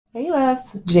Hey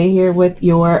loves, Jay here with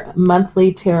your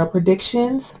monthly tarot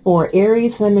predictions for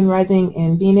Aries, Sun, and Rising,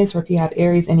 and Venus, or if you have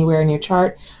Aries anywhere in your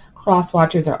chart. Cross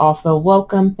watchers are also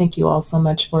welcome. Thank you all so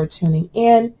much for tuning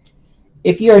in.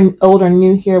 If you're old or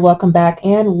new here, welcome back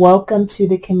and welcome to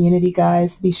the community,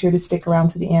 guys. Be sure to stick around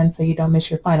to the end so you don't miss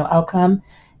your final outcome.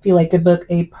 If you'd like to book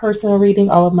a personal reading,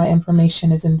 all of my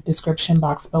information is in the description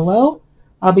box below.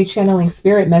 I'll be channeling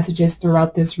spirit messages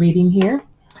throughout this reading here.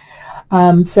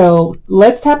 So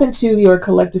let's tap into your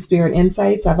collective spirit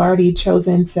insights. I've already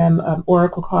chosen some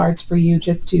oracle cards for you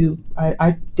just to,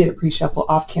 I did a pre-shuffle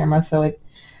off camera, so it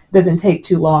doesn't take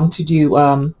too long to do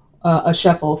a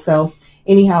shuffle. So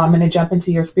anyhow, I'm going to jump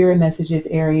into your spirit messages,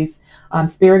 Aries.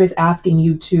 Spirit is asking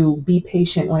you to be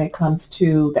patient when it comes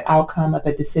to the outcome of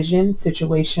a decision,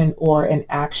 situation, or an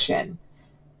action.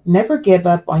 Never give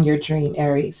up on your dream,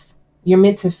 Aries. You're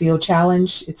meant to feel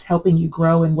challenged. It's helping you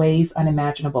grow in ways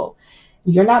unimaginable.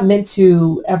 You're not meant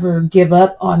to ever give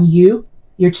up on you.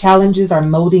 Your challenges are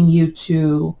molding you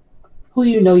to who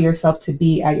you know yourself to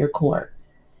be at your core.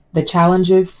 The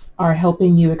challenges are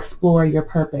helping you explore your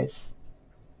purpose.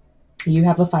 You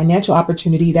have a financial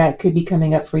opportunity that could be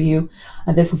coming up for you.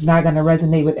 This is not going to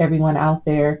resonate with everyone out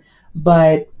there,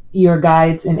 but your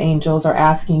guides and angels are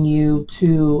asking you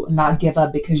to not give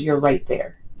up because you're right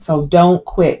there. So don't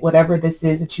quit. Whatever this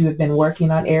is that you have been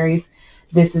working on, Aries,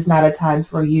 this is not a time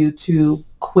for you to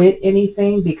quit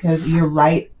anything because you're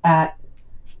right at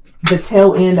the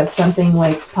tail end of something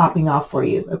like popping off for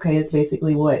you. Okay, it's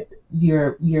basically what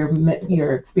your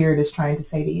spirit is trying to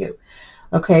say to you.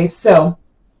 Okay, so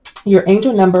your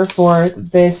angel number for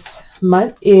this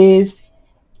month is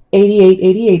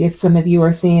 8888. If some of you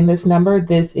are seeing this number,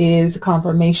 this is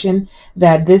confirmation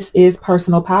that this is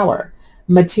personal power.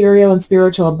 Material and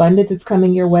spiritual abundance is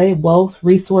coming your way. Wealth,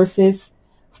 resources,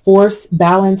 force,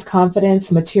 balance,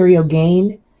 confidence, material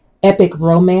gain, epic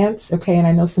romance. Okay, and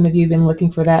I know some of you have been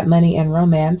looking for that, money and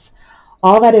romance.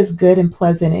 All that is good and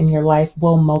pleasant in your life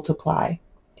will multiply.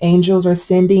 Angels are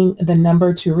sending the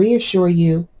number to reassure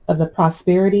you of the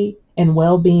prosperity and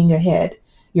well-being ahead.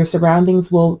 Your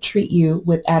surroundings will treat you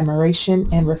with admiration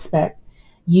and respect.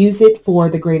 Use it for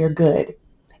the greater good.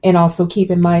 And also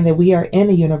keep in mind that we are in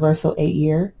a universal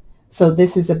 8-year. So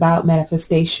this is about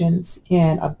manifestations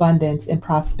and abundance and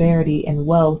prosperity and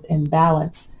wealth and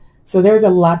balance. So there's a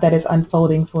lot that is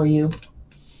unfolding for you,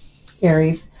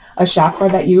 Aries. A chakra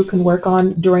that you can work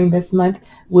on during this month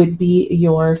would be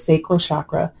your sacral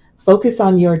chakra. Focus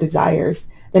on your desires.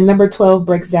 The number 12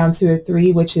 breaks down to a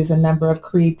 3, which is a number of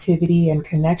creativity and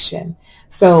connection.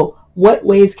 So what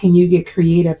ways can you get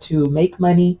creative to make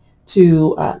money,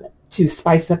 to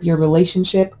spice up your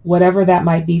relationship, whatever that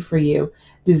might be for you?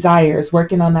 Desires,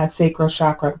 working on that sacral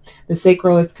chakra. The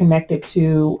sacral is connected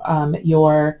to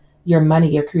your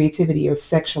money, your creativity, your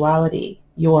sexuality,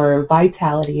 your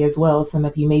vitality as well. Some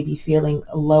of you may be feeling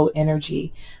low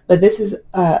energy, but this is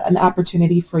an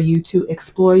opportunity for you to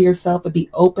explore yourself and be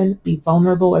open, be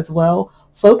vulnerable as well.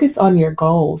 Focus on your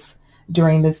goals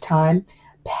during this time.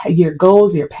 Your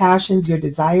goals, your passions, your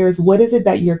desires. What is it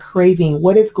that you're craving?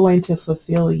 What is going to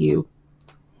fulfill you,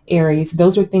 Aries?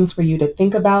 Those are things for you to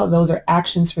think about. Those are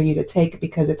actions for you to take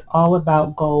because it's all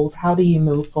about goals. How do you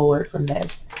move forward from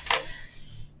this?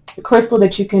 The crystal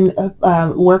that you can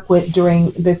work with during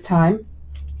this time.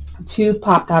 2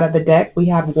 popped out of the deck. We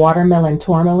have watermelon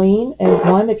tourmaline is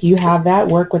one. If you have that,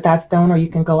 work with that stone, or you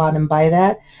can go out and buy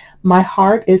that. My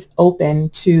heart is open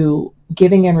to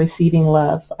giving and receiving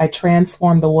love. I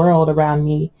transform the world around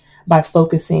me by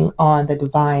focusing on the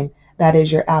divine. That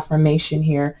is your affirmation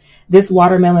here. This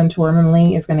watermelon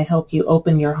tourmaline is going to help you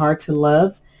open your heart to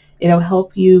love. It'll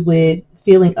help you with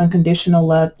feeling unconditional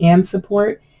love and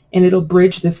support, and it'll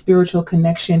bridge the spiritual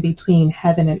connection between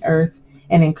heaven and earth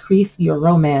and increase your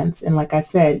romance. And like I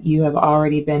said, you have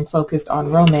already been focused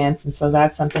on romance, and so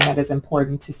that's something that is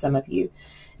important to some of you.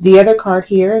 The other card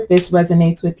here, if this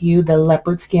resonates with you, the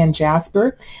leopard skin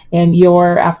jasper, and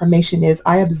your affirmation is,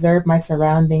 I observe my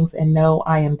surroundings and know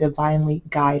I am divinely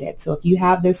guided. So if you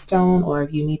have this stone, or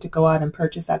if you need to go out and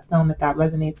purchase that stone that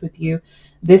resonates with you,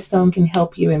 this stone can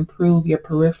help you improve your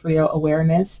peripheral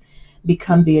awareness,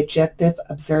 become the objective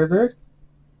observer,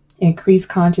 increase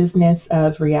consciousness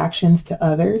of reactions to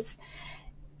others,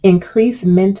 increase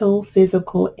mental,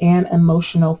 physical, and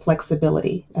emotional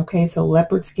flexibility. Okay, so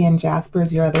leopard skin jasper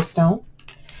is your other stone.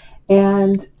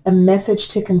 And a message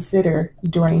to consider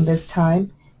during this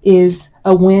time is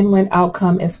a win-win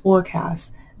outcome is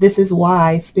forecast. This is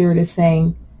why Spirit is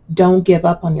saying, Don't give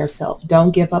up on yourself.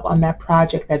 Don't give up on that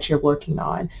project that you're working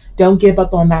on. Don't give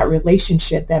up on that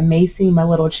relationship that may seem a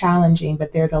little challenging,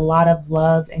 but there's a lot of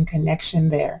love and connection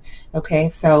there. Okay,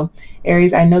 so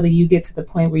Aries, I know that you get to the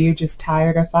point where you're just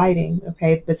tired of fighting.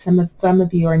 Okay, but some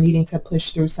of you are needing to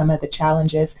push through some of the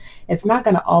challenges. It's not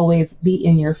going to always be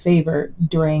in your favor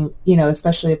during,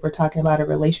 especially if we're talking about a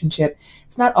relationship.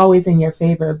 It's not always in your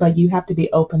favor, but you have to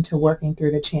be open to working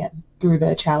through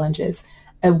the challenges.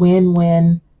 A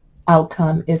win-win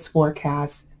outcome is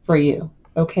forecast for you.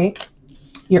 Okay,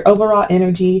 your overall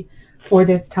energy for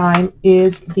this time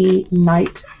is the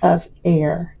Knight of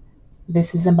Air.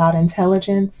 This is about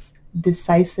intelligence,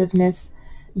 decisiveness,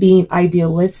 being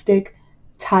idealistic,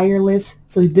 tireless.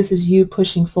 So this is you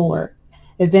pushing forward.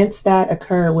 Events that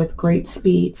occur with great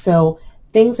speed. So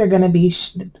things are going to be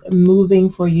moving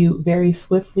for you very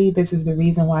swiftly. This is the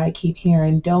reason why I keep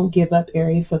hearing, don't give up,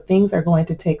 Aries. So things are going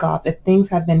to take off. If things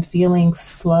have been feeling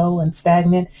slow and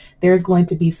stagnant, there's going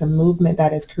to be some movement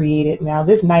that is created. Now,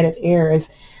 this Knight of Air is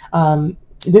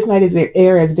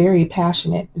very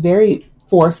passionate, very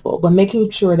forceful, but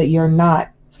making sure that you're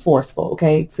not forceful.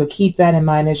 Okay, so keep that in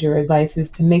mind as your advice is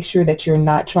to make sure that you're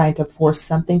not trying to force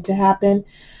something to happen.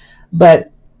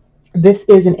 But this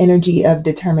is an energy of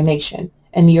determination,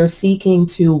 and you're seeking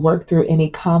to work through any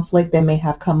conflict that may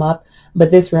have come up.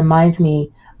 But this reminds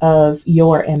me of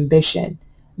your ambition,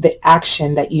 the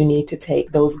action that you need to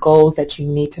take, those goals that you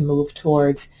need to move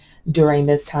towards during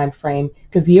this time frame,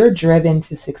 because you're driven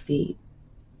to succeed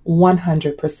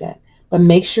 100%. But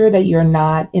make sure that you're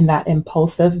not in that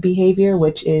impulsive behavior,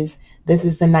 this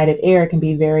is the Knight of Air. It can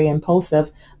be very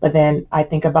impulsive. But then I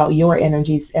think about your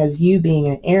energies as you being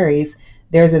an Aries.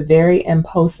 There's a very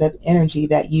impulsive energy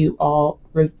that all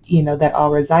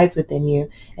resides within you,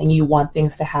 and you want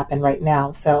things to happen right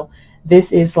now. So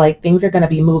this is like things are going to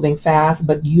be moving fast,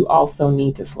 but you also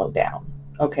need to slow down.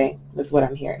 Okay, that's what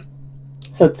I'm hearing.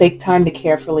 So take time to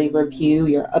carefully review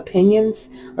your opinions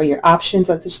or your options,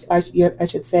 I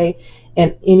should say,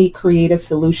 and any creative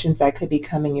solutions that could be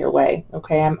coming your way.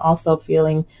 Okay, I'm also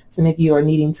feeling some of you are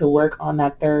needing to work on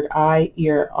that third eye.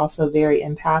 You're also very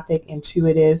empathic,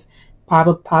 intuitive,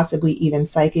 possibly even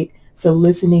psychic. So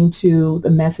listening to the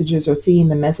messages or seeing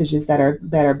the messages that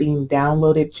are being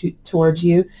downloaded towards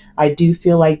you, I do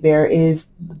feel like there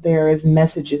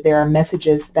are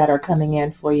messages that are coming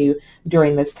in for you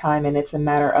during this time, and it's a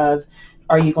matter of,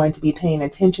 are you going to be paying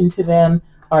attention to them?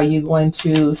 Are you going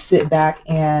to sit back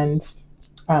and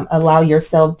allow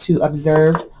yourself to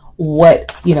observe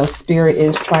what spirit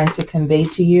is trying to convey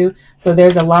to you? So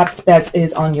there's a lot that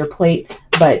is on your plate,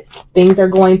 but things are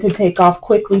going to take off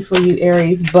quickly for you,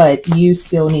 Aries, but you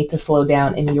still need to slow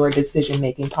down in your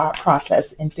decision-making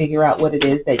process and figure out what it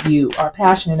is that you are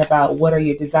passionate about. What are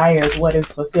your desires? What is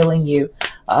fulfilling you?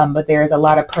 But there's a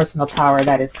lot of personal power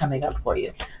that is coming up for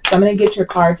you. So I'm going to get your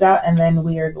cards out, and then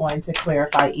we are going to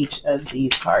clarify each of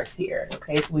these cards here.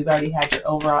 Okay, so we've already had your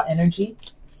overall energy.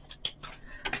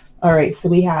 All right, so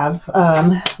we have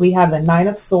the Nine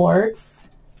of Swords.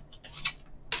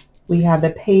 We have the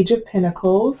Page of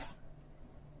Pentacles.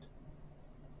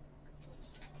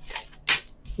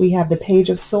 We have the Page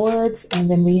of Swords, and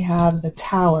then we have the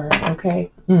Tower. Okay.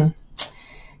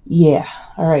 Yeah.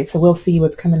 All right, so we'll see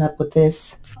what's coming up with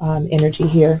this energy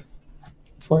here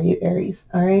for you, Aries.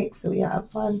 All right, so we have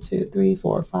 1, 2, 3,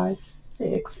 4, 5,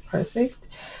 6. Perfect.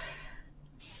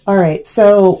 All right,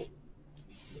 so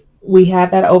we have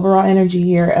that overall energy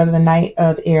here of the Knight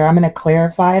of Air. I'm going to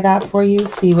clarify that for you,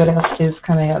 see what else is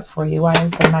coming up for you. Why is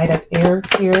the Knight of Air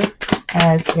here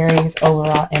as Aries'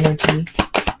 overall energy?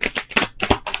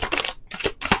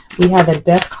 We have the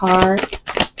Death card.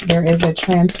 There is a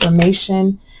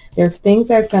transformation. There's things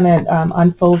that's going to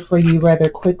unfold for you rather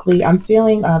quickly. I'm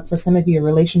feeling for some of you a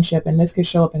relationship, and this could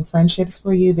show up in friendships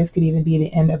for you. This could even be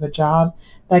the end of a job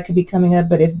that could be coming up,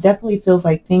 but it definitely feels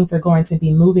like things are going to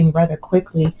be moving rather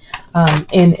quickly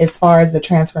in as far as the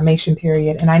transformation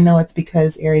period. And I know it's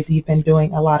because, Aries, you've been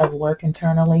doing a lot of work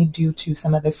internally due to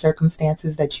some of the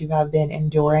circumstances that you have been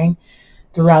enduring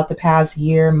throughout the past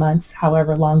year, months,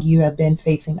 however long you have been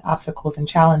facing obstacles and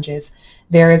challenges.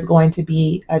 There is going to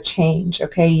be a change.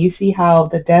 Okay, you see how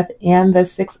the Death and the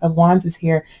Six of Wands is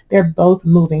here. They're both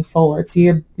moving forward. So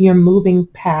you're moving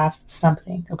past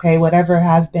something. Okay, whatever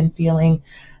has been feeling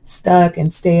stuck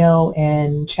and stale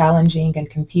and challenging and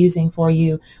confusing for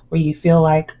you, where you feel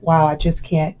like, wow, I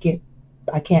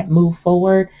can't move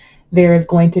forward. There is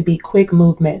going to be quick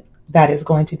movement that is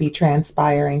going to be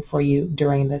transpiring for you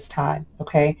during this time,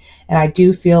 okay? And I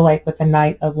do feel like with the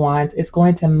Knight of Wands, it's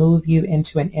going to move you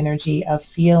into an energy of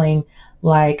feeling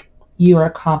like you are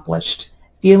accomplished,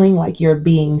 feeling like you're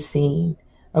being seen,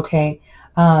 okay?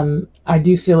 I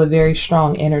do feel a very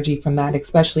strong energy from that,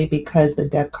 especially because the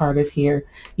Death card is here.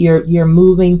 You're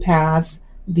moving past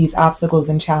these obstacles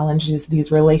and challenges,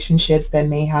 these relationships that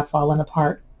may have fallen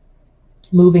apart,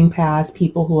 moving past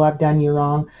people who have done you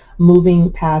wrong,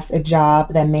 moving past a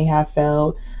job that may have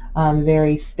felt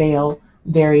very stale,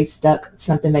 very stuck,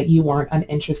 something that you weren't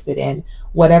uninterested in.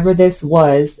 Whatever this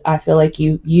was, I feel like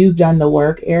you've done the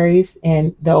work, Aries,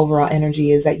 and the overall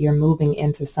energy is that you're moving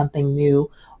into something new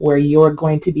where you're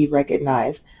going to be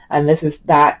recognized. And this is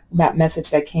that message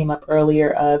that came up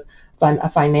earlier of a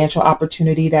financial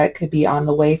opportunity that could be on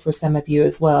the way for some of you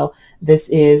as well. This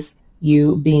is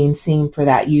you being seen for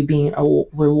that, you being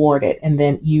rewarded, and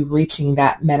then you reaching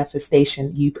that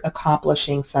manifestation, you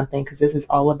accomplishing something, because this is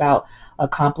all about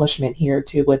accomplishment here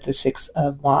too with the Six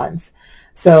of Wands.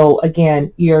 So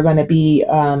again, you're going to be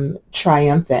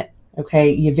triumphant.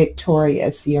 Okay, you're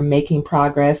victorious, you're making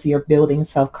progress, you're building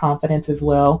self-confidence as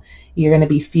well. You're going to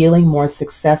be feeling more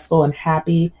successful and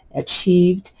happy,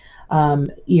 achieved.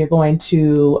 You're going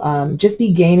to just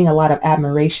be gaining a lot of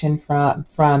admiration from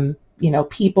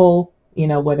people,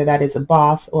 whether that is a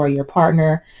boss or your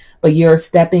partner, but you're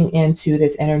stepping into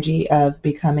this energy of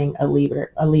becoming a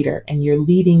leader, and you're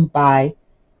leading by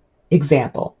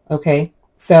example. Okay,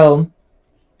 so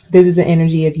this is an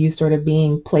energy of you sort of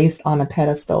being placed on a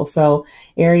pedestal. So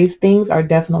Aries, things are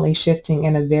definitely shifting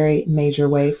in a very major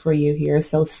way for you here.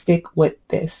 So stick with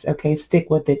this, okay? Stick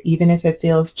with it. Even if it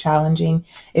feels challenging,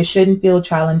 it shouldn't feel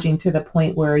challenging to the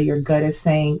point where your gut is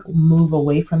saying, move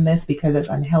away from this because it's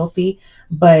unhealthy.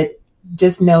 But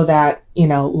just know that,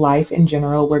 life in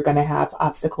general, we're going to have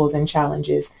obstacles and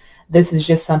challenges. This is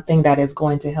just something that is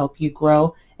going to help you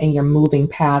grow, and you're moving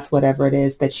past whatever it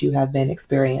is that you have been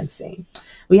experiencing.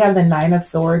 We have the Nine of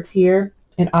Swords here,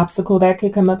 an obstacle that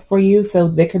could come up for you. So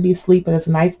there could be sleepless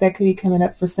nights that could be coming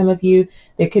up for some of you.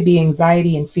 There could be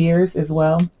anxiety and fears as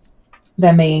well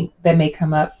that may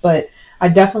come up. But I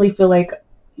definitely feel like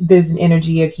there's an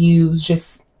energy of you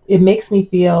just, it makes me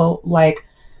feel like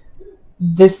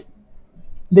this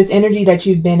energy that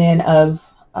you've been in of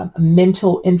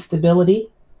mental instability.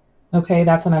 Okay,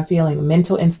 that's what I'm feeling.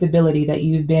 Mental instability that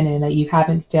you've been in, that you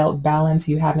haven't felt balance,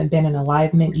 you haven't been in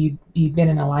alignment, you've been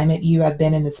in alignment, you have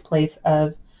been in this place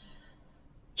of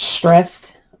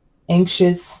stressed,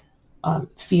 anxious,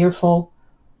 fearful.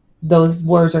 Those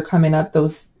words are coming up,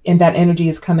 and that energy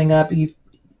is coming up.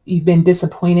 You've been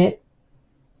disappointed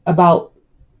about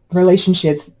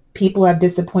relationships. People have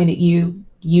disappointed you.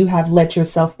 You have let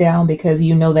yourself down because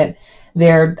you know that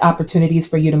there are opportunities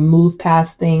for you to move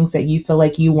past things that you feel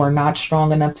like you were not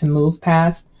strong enough to move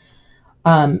past.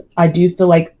 I do feel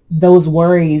like those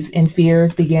worries and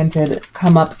fears begin to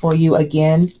come up for you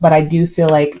again, but I do feel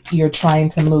like you're trying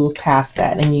to move past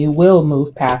that, and you will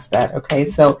move past that. Okay,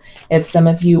 so if some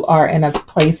of you are in a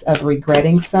place of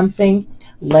regretting something,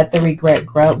 let the regret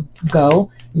go.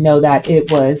 Know that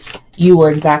you were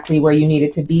exactly where you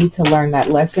needed to be to learn that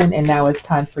lesson, and now it's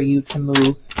time for you to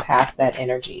move past that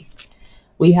energy.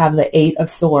 We have the Eight of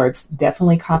Swords,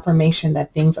 definitely confirmation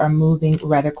that things are moving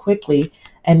rather quickly.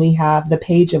 And we have the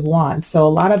Page of Wands. So a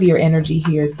lot of your energy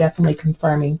here is definitely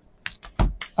confirming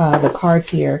the cards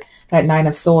here. That Nine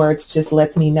of Swords just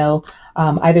lets me know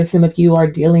either some of you are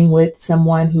dealing with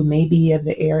someone who may be of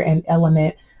the air and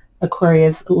element,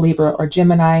 Aquarius, Libra, or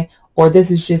Gemini, or this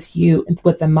is just you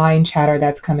with the mind chatter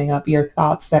that's coming up, your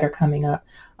thoughts that are coming up.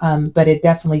 But it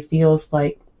definitely feels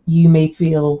like you may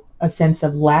feel a sense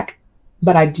of lack.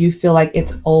 But I do feel like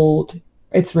it's old,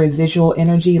 it's residual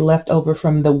energy left over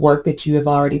from the work that you have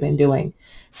already been doing.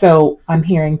 So I'm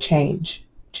hearing change.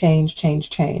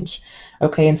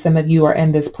 Okay, and some of you are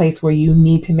in this place where you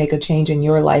need to make a change in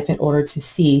your life in order to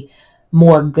see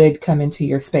more good come into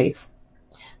your space.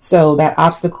 So that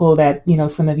obstacle that,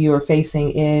 some of you are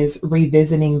facing is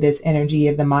revisiting this energy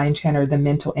of the mind chatter, the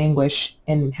mental anguish,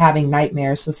 and having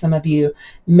nightmares. So some of you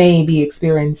may be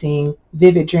experiencing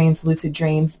vivid dreams, lucid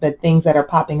dreams, but things that are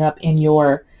popping up in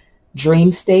your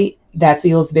dream state that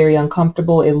feels very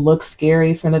uncomfortable. It looks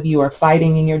scary. Some of you are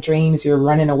fighting in your dreams. You're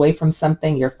running away from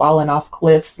something. You're falling off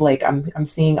cliffs. Like I'm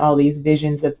seeing all these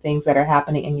visions of things that are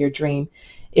happening in your dream.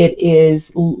 It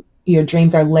is, your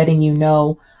dreams are letting you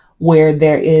know where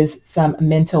there is some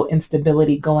mental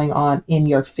instability going on in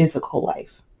your physical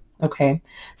life. Okay,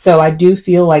 so I do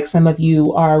feel like some of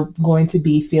you are going to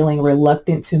be feeling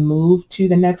reluctant to move to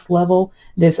the next level.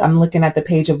 I'm looking at the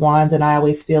Page of Wands, and I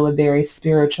always feel a very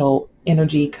spiritual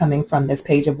energy coming from this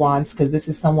Page of Wands, because this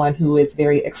is someone who is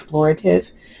very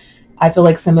explorative. I feel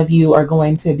like some of you are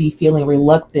going to be feeling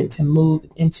reluctant to move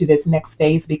into this next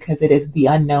phase because it is the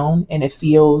unknown and it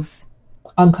feels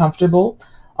uncomfortable.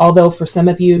 Although for some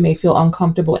of you, it may feel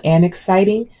uncomfortable and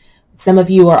exciting, Some of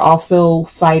you are also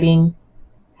fighting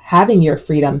having your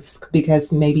freedoms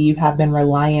because maybe you have been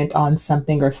reliant on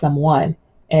something or someone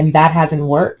and that hasn't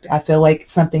worked. I feel like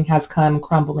something has come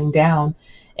crumbling down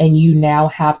and you now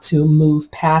have to move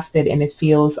past it and it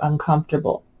feels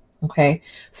uncomfortable. Okay.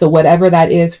 So whatever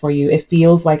that is for you, it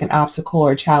feels like an obstacle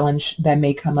or challenge that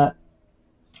may come up.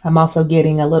 I'm also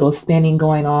getting a little spinning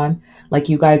going on, like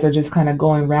you guys are just kind of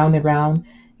going round and round.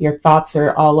 Your thoughts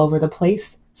are all over the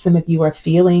place. Some of you are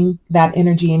feeling that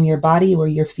energy in your body where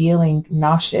you're feeling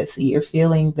nauseous. You're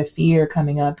feeling the fear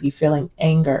coming up. You're feeling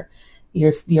anger.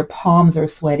 Your palms are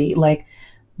sweaty. Like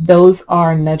those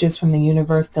are nudges from the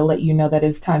universe to let you know that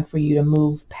it's time for you to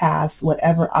move past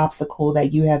whatever obstacle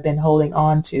that you have been holding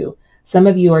on to. Some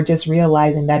of you are just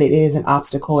realizing that it is an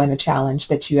obstacle and a challenge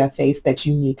that you have faced that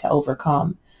you need to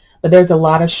overcome. But there's a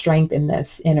lot of strength in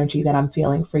this energy that I'm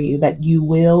feeling for you, that you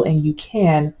will and you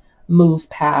can move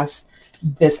past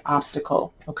this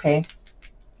obstacle. Okay.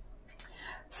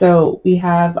 So we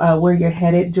have where you're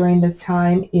headed during this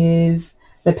time is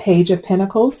the Page of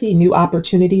Pentacles. See new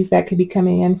opportunities that could be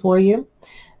coming in for you.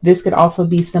 This could also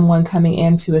be someone coming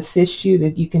in to assist you,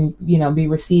 that you can, be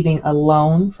receiving a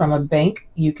loan from a bank.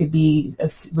 You could be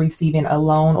receiving a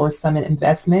loan or some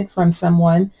investment from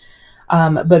someone.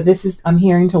 But this is, I'm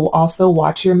hearing to also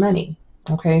watch your money.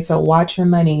 Okay. So watch your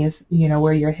money is,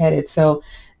 where you're headed. So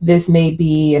this may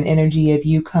be an energy of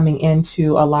you coming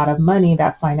into a lot of money,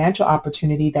 that financial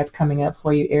opportunity that's coming up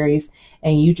for you, Aries,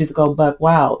 and you just go buck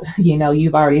wild.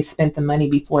 You've already spent the money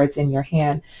before it's in your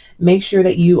hand. Make sure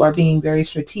that you are being very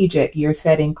strategic. You're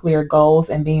setting clear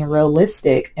goals and being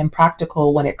realistic and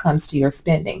practical when it comes to your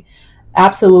spending.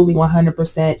 Absolutely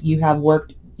 100%. You have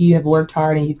worked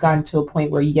hard and you've gotten to a point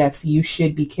where, yes, you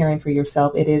should be caring for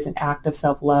yourself. It is an act of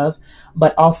self-love,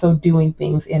 but also doing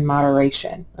things in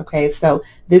moderation. Okay, so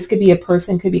this could be a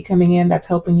person could be coming in that's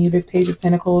helping you, this Page of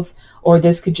Pentacles, or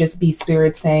this could just be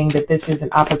Spirit saying that this is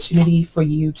an opportunity for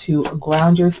you to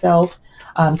ground yourself,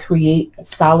 create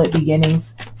solid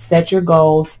beginnings, set your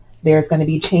goals. There's going to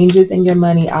be changes in your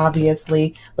money,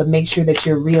 obviously, but make sure that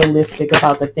you're realistic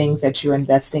about the things that you're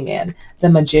investing in. The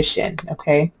Magician,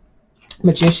 okay?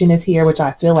 Magician is here, which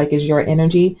I feel like is your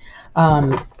energy.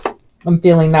 I'm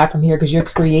feeling that from here because you're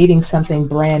creating something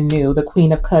brand new. The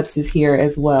Queen of Cups is here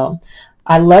as well.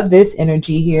 I love this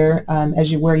energy here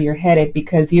as where you're headed,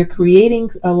 because you're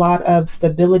creating a lot of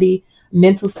stability,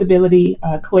 mental stability,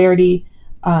 clarity.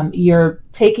 You're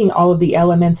taking all of the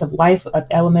elements of life,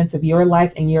 elements of your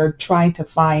life, and you're trying to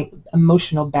find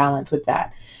emotional balance with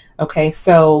that. Okay,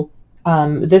 so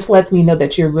this lets me know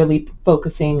that you're really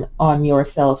focusing on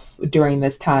yourself during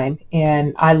this time.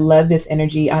 And I love this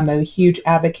energy. I'm a huge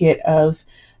advocate of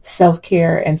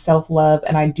self-care and self-love.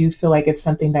 And I do feel like it's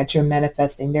something that you're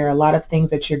manifesting. There are a lot of things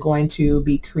that you're going to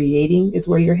be creating is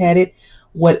where you're headed.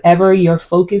 Whatever your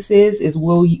focus is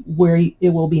where it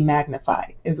will be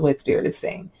magnified, is what Spirit is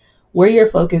saying. Where your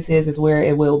focus is where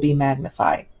it will be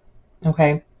magnified.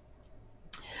 Okay.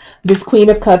 This Queen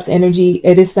of Cups energy,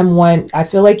 it is someone, I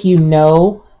feel like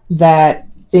that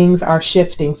things are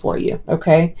shifting for you,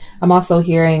 okay? I'm also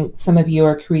hearing some of you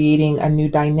are creating a new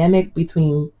dynamic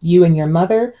between you and your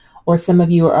mother, or some of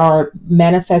you are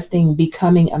manifesting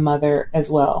becoming a mother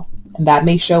as well. And that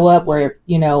may show up where,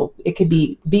 it could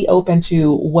be open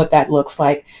to what that looks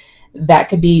like. That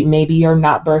could be maybe you're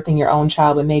not birthing your own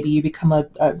child, but maybe you become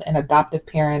an adoptive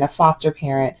parent, a foster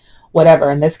parent, whatever.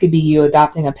 And this could be you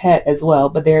adopting a pet as well.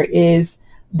 But there is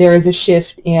a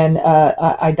shift in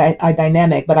a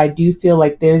dynamic. But I do feel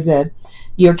like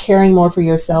you're caring more for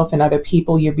yourself and other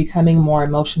people. You're becoming more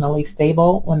emotionally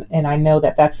stable. And I know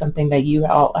that that's something that you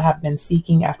all have been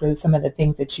seeking after some of the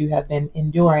things that you have been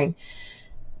enduring.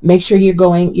 Make sure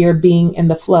you're being in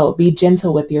the flow. Be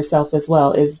gentle with yourself as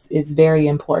well is very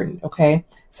important. Okay.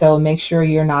 So make sure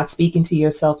you're not speaking to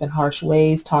yourself in harsh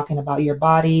ways, talking about your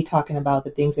body, talking about the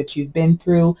things that you've been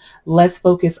through. Let's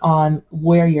focus on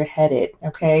where you're headed.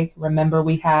 Okay. Remember,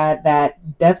 we had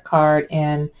that Death card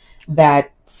and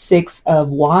that Six of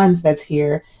Wands that's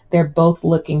here. They're both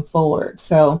looking forward.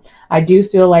 So I do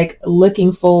feel like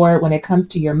looking forward when it comes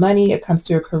to your money, it comes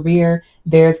to your career,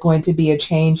 there's going to be a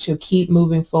change. So keep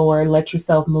moving forward. Let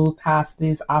yourself move past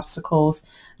these obstacles.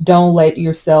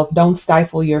 Don't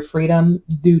stifle your freedom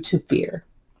due to fear.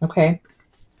 Okay.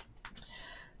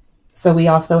 So we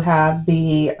also have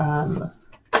the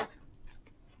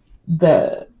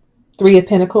Three of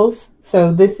Pentacles.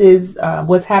 So this is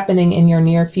what's happening in your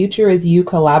near future is you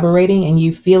collaborating and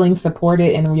you feeling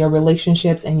supported in your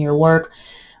relationships and your work.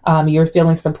 You're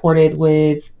feeling supported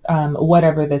with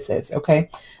whatever this is. Okay.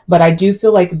 But I do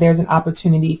feel like there's an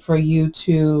opportunity for you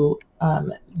to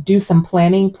do some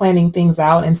planning things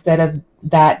out instead of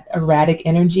that erratic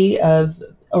energy of,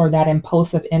 or that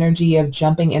impulsive energy of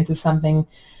jumping into something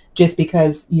just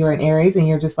because you're an Aries and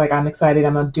you're just like, I'm excited,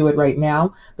 I'm going to do it right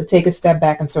now. But take a step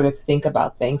back and sort of think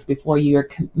about things before you're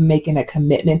making a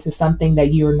commitment to something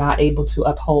that you're not able to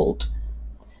uphold.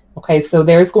 Okay, so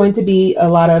there's going to be a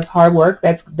lot of hard work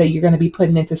that you're going to be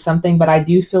putting into something, but I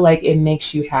do feel like it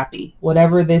makes you happy.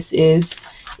 Whatever this is,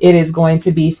 it is going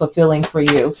to be fulfilling for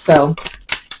you. So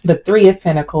the Three of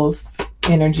Pentacles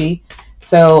energy.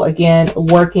 So again,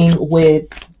 working with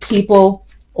people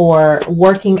or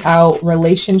working out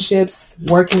relationships,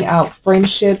 working out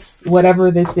friendships,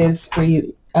 whatever this is for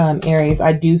you, Aries,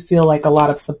 I do feel like a lot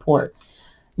of support.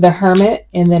 The Hermit,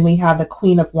 and then we have the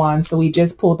Queen of Wands. So we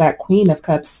just pulled that Queen of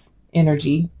Cups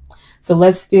energy. So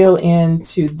let's feel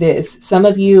into this. Some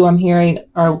of you, I'm hearing,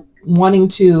 are wanting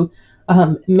to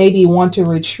maybe want to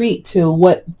retreat to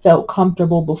what felt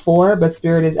comfortable before, but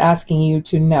Spirit is asking you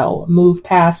to move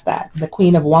past that. The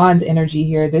Queen of Wands energy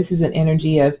here, this is an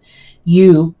energy of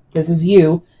you, this is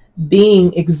you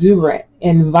being exuberant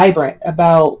and vibrant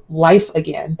about life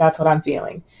again. That's what I'm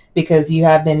feeling, because you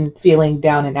have been feeling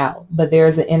down and out, but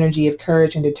there's an energy of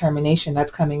courage and determination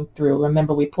that's coming through.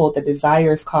 Remember, we pulled the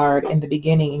desires card in the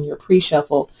beginning in your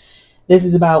pre-shuffle. This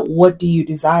is about, what do you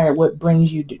desire? What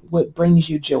brings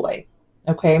you joy?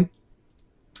 Okay.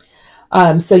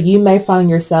 So you may find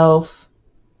yourself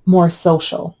more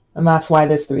social, and that's why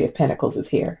this Three of Pentacles is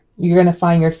here. You're going to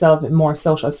find yourself more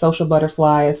social, a social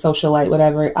butterfly, a socialite,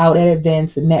 whatever, out at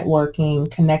events,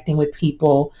 networking, connecting with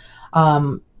people,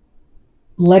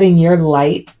 letting your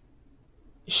light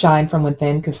shine from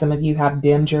within, because some of you have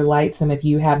dimmed your light. Some of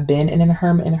you have been in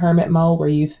hermit mode where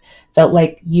you've felt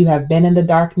like you have been in the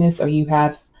darkness, or you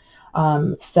have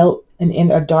felt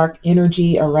a dark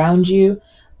energy around you.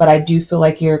 But I do feel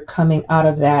like you're coming out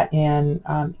of that, and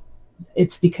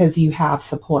it's because you have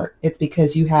support. It's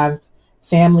because you have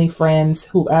family, friends,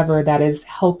 whoever that is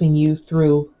helping you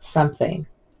through something.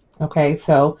 Okay,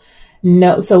 so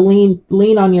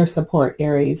lean on your support,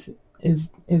 Aries,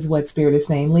 is what Spirit is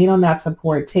saying. Lean on that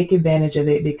support. Take advantage of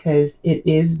it, because it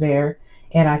is there.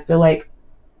 And I feel like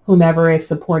whomever is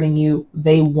supporting you,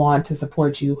 they want to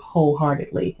support you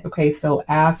wholeheartedly. Okay, so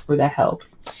ask for the help.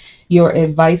 Your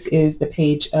advice is the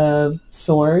Page of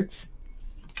Swords.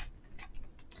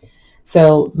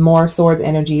 So more swords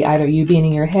energy, either you being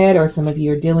in your head, or some of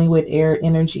you are dealing with air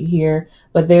energy here.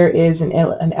 But there is an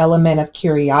element of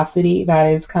curiosity that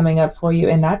is coming up for you,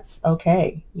 and that's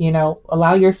okay.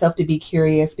 Allow yourself to be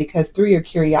curious, because through your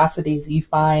curiosities, you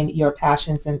find your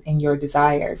passions and your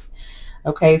desires.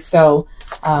 Okay, so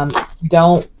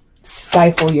don't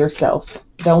stifle yourself.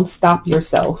 Don't stop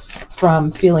yourself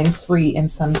from feeling free in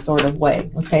some sort of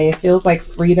way. Okay, it feels like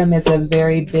freedom is a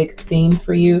very big theme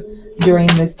for you during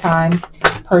this time.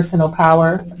 Personal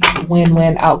power,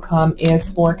 win-win outcome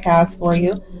is forecast for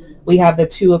you. We have the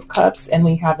Two of Cups and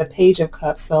we have the Page of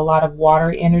Cups. So a lot of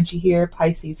water energy here,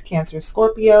 Pisces, Cancer,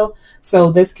 Scorpio.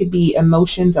 So this could be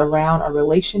emotions around a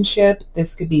relationship.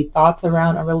 This could be thoughts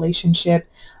around a relationship.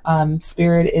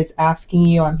 Spirit is asking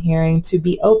you, I'm hearing, to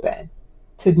be open,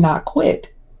 to not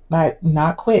quit, but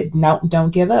not quit. No,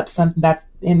 don't give up. Something that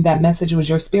in that message was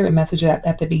your spirit message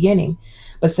at the beginning.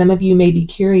 But some of you may be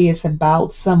curious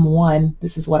about someone.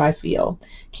 This is what I feel.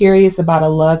 Curious about a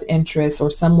love interest,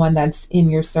 or someone that's in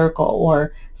your circle,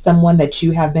 or someone that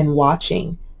you have been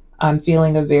watching. I'm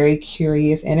feeling a very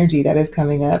curious energy that is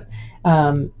coming up.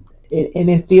 And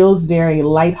it feels very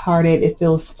lighthearted. It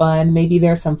feels fun. Maybe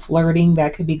there's some flirting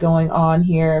that could be going on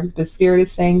here. But Spirit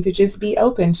is saying to just be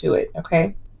open to it,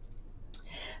 okay?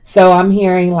 So I'm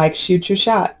hearing like, shoot your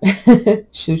shot.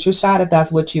 Shoot your shot if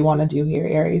that's what you want to do here,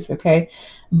 Aries, okay?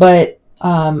 But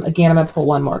again, I'm going to pull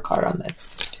one more card on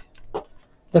this.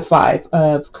 The Five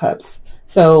of Cups.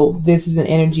 So this is an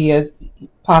energy of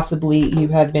possibly you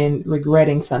have been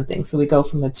regretting something. So we go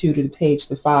from the Two to the Page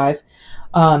to Five.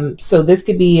 So this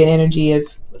could be an energy of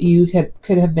you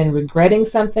could have been regretting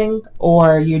something,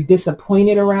 or you're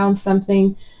disappointed around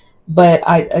something. But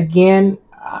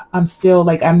I'm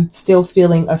still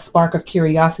feeling a spark of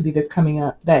curiosity that's coming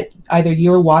up, that either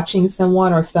you're watching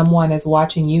someone or someone is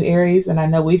watching you, Aries. And I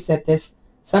know we've said this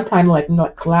sometime like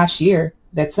last year,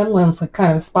 that someone's like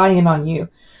kind of spying on you.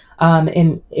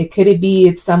 And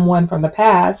it's someone from the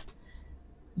past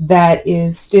that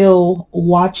is still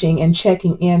watching and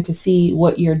checking in to see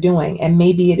what you're doing. And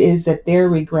maybe it is that they're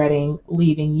regretting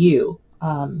leaving you.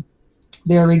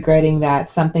 They're regretting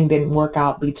that something didn't work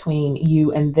out between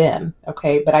you and them.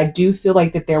 Okay. But I do feel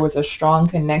like that there was a strong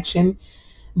connection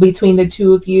between the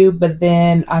two of you. But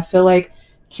then I feel like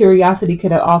curiosity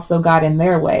could have also got in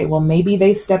their way. Well, maybe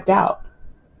they stepped out.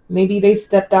 Maybe they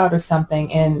stepped out or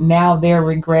something and now they're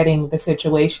regretting the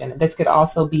situation. This could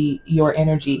also be your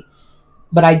energy.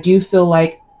 But I do feel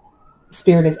like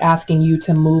Spirit is asking you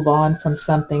to move on from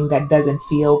something that doesn't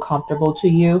feel comfortable to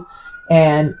you,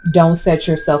 and don't set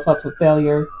yourself up for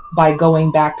failure by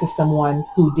going back to someone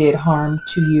who did harm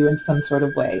to you in some sort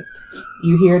of way.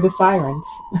 You hear the sirens.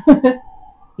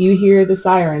 You hear the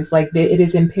sirens. Like, it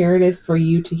is imperative for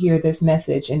you to hear this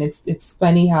message. And it's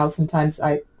funny how sometimes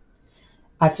I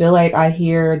feel like I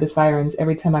hear the sirens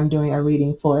every time I'm doing a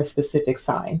reading for a specific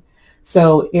sign.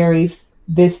 So Aries,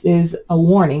 this is a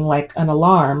warning, like an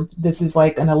alarm. This is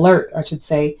like an alert, I should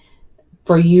say,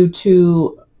 for you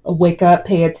to wake up,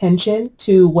 pay attention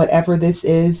to whatever this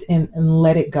is, and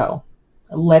let it go.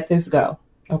 Let this go,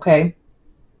 okay?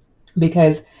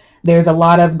 Because there's a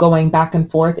lot of going back and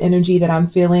forth energy that I'm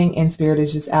feeling, and Spirit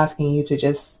is just asking you to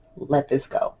just let this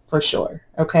go, for sure,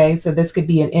 okay? So this could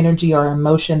be an energy or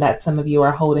emotion that some of you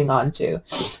are holding on to.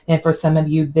 And for some of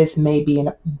you, this may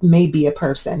be a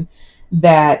person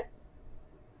that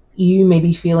you may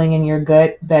be feeling in your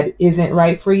gut that isn't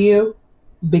right for you,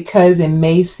 because it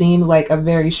may seem like a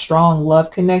very strong love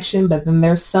connection, but then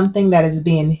there's something that is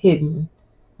being hidden,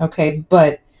 okay?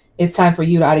 But it's time for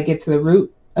you to either get to the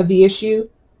root of the issue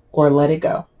or let it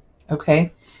go,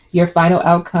 okay? Your final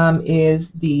outcome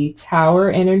is the Tower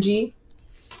energy.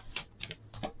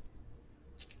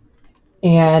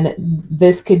 And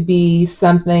this could be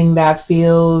something that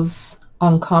feels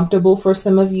uncomfortable for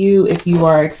some of you if you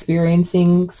are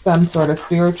experiencing some sort of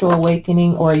spiritual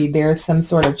awakening, or there's some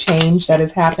sort of change that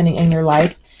is happening in your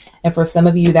life. And for some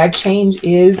of you, that change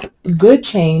is good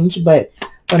change, but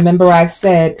remember I've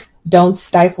said, don't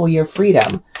stifle your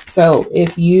freedom. So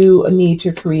if you need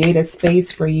to create a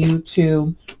space for you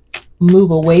to move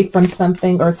away from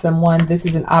something or someone, this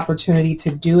is an opportunity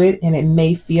to do it, and it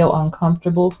may feel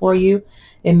uncomfortable for you.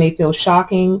 It may feel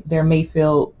shocking. There may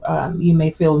feel you may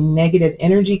feel negative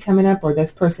energy coming up, or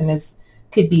this person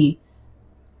could be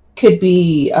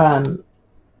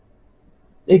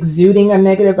exuding a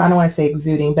negative. I don't want to say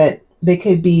exuding, but they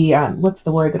could be what's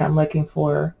the word that I'm looking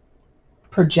for?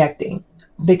 Projecting.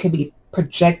 They could be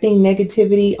projecting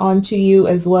negativity onto you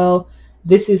as well.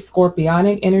 This is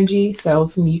Scorpionic energy, so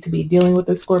some of you could be dealing with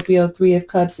the Scorpio, 3 of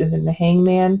Cups, and then the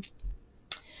Hangman.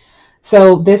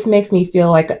 So this makes me feel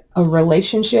like a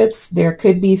relationships. There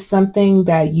could be something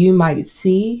that you might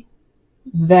see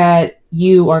that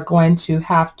you are going to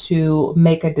have to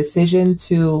make a decision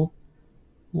to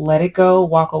let it go,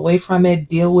 walk away from it,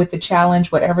 deal with the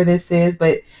challenge, whatever this is.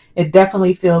 But it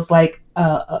definitely feels like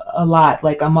a lot,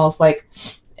 like almost like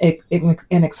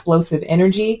an explosive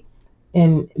energy.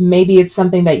 And maybe it's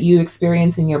something that you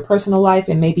experience in your personal life,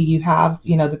 and maybe you have,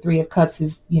 you know, the 3 of Cups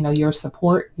is, you know, your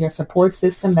support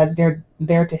system that's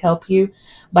there to help you.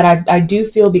 But I do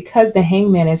feel, because the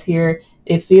Hangman is here,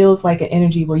 it feels like an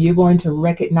energy where you're going to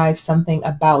recognize something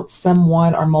about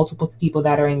someone or multiple people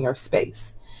that are in your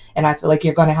space. And I feel like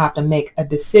you're going to have to make a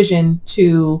decision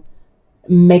to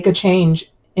make a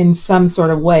change in some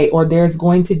sort of way, or there's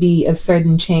going to be a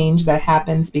certain change that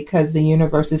happens because the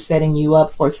universe is setting you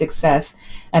up for success.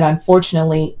 And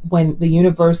unfortunately, when the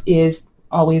universe is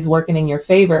always working in your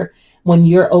favor, when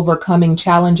you're overcoming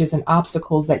challenges and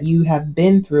obstacles that you have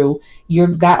been through,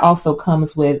 that also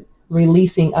comes with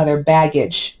releasing other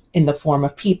baggage in the form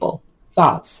of people,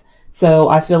 thoughts. So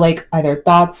I feel like either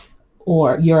thoughts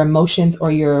or your emotions or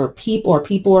your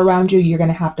people around you, you're going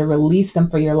to have to release them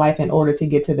for your life in order to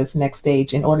get to this next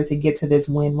stage, in order to get to this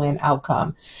win-win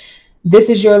outcome. This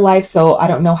is your life, so I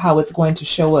don't know how it's going to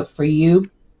show up for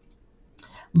you,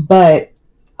 but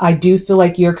I do feel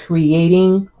like you're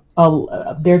creating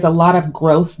there's a lot of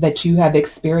growth that you have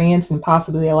experienced, and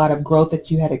possibly a lot of growth that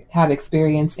you have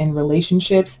experienced in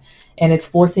relationships, and it's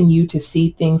forcing you to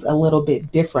see things a little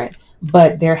bit different.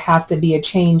 But there has to be a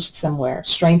change somewhere.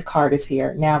 Strength card is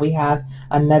here. Now we have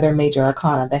another major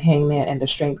arcana, the Hangman and the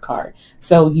Strength card.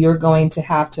 So you're going to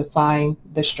have to find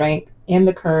the strength and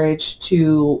the courage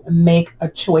to make a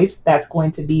choice that's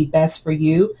going to be best for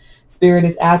you. Spirit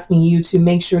is asking you to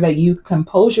make sure that you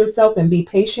compose yourself and be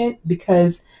patient,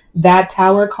 because that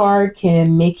Tower card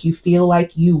can make you feel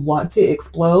like you want to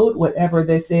explode, whatever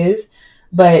this is.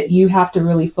 But you have to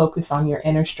really focus on your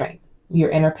inner strength,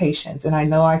 your inner patience. And I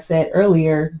know I said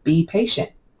earlier, be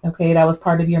patient. Okay, that was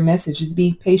part of your message, is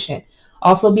be patient.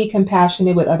 Also be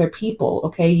compassionate with other people.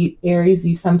 Okay, Aries,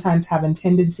 you sometimes have a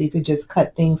tendency to just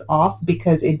cut things off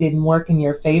because it didn't work in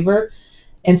your favor,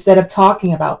 instead of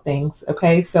talking about things.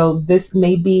 Okay, so this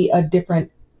may be a different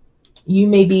You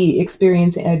may be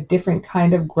experiencing a different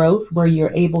kind of growth where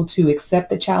you're able to accept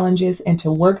the challenges and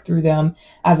to work through them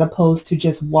as opposed to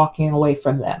just walking away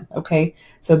from them. Okay,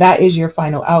 so that is your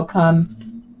final outcome.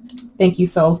 Thank you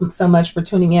so much for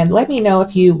tuning in. Let me know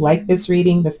if you like this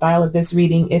reading, the style of this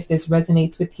reading, if this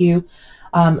resonates with you.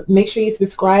 Make sure you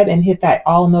subscribe and hit that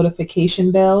all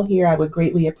notification bell here. I would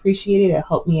greatly appreciate it. It'll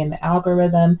help me in the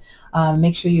algorithm.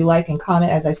 Make sure you like and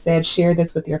comment. As I've said, share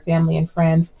this with your family and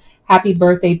friends. Happy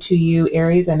birthday to you,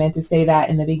 Aries. I meant to say that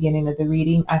in the beginning of the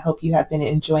reading. I hope you have been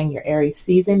enjoying your Aries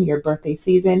season, your birthday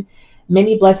season.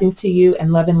 Many blessings to you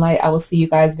and love and light. I will see you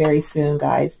guys very soon,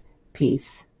 guys.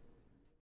 Peace.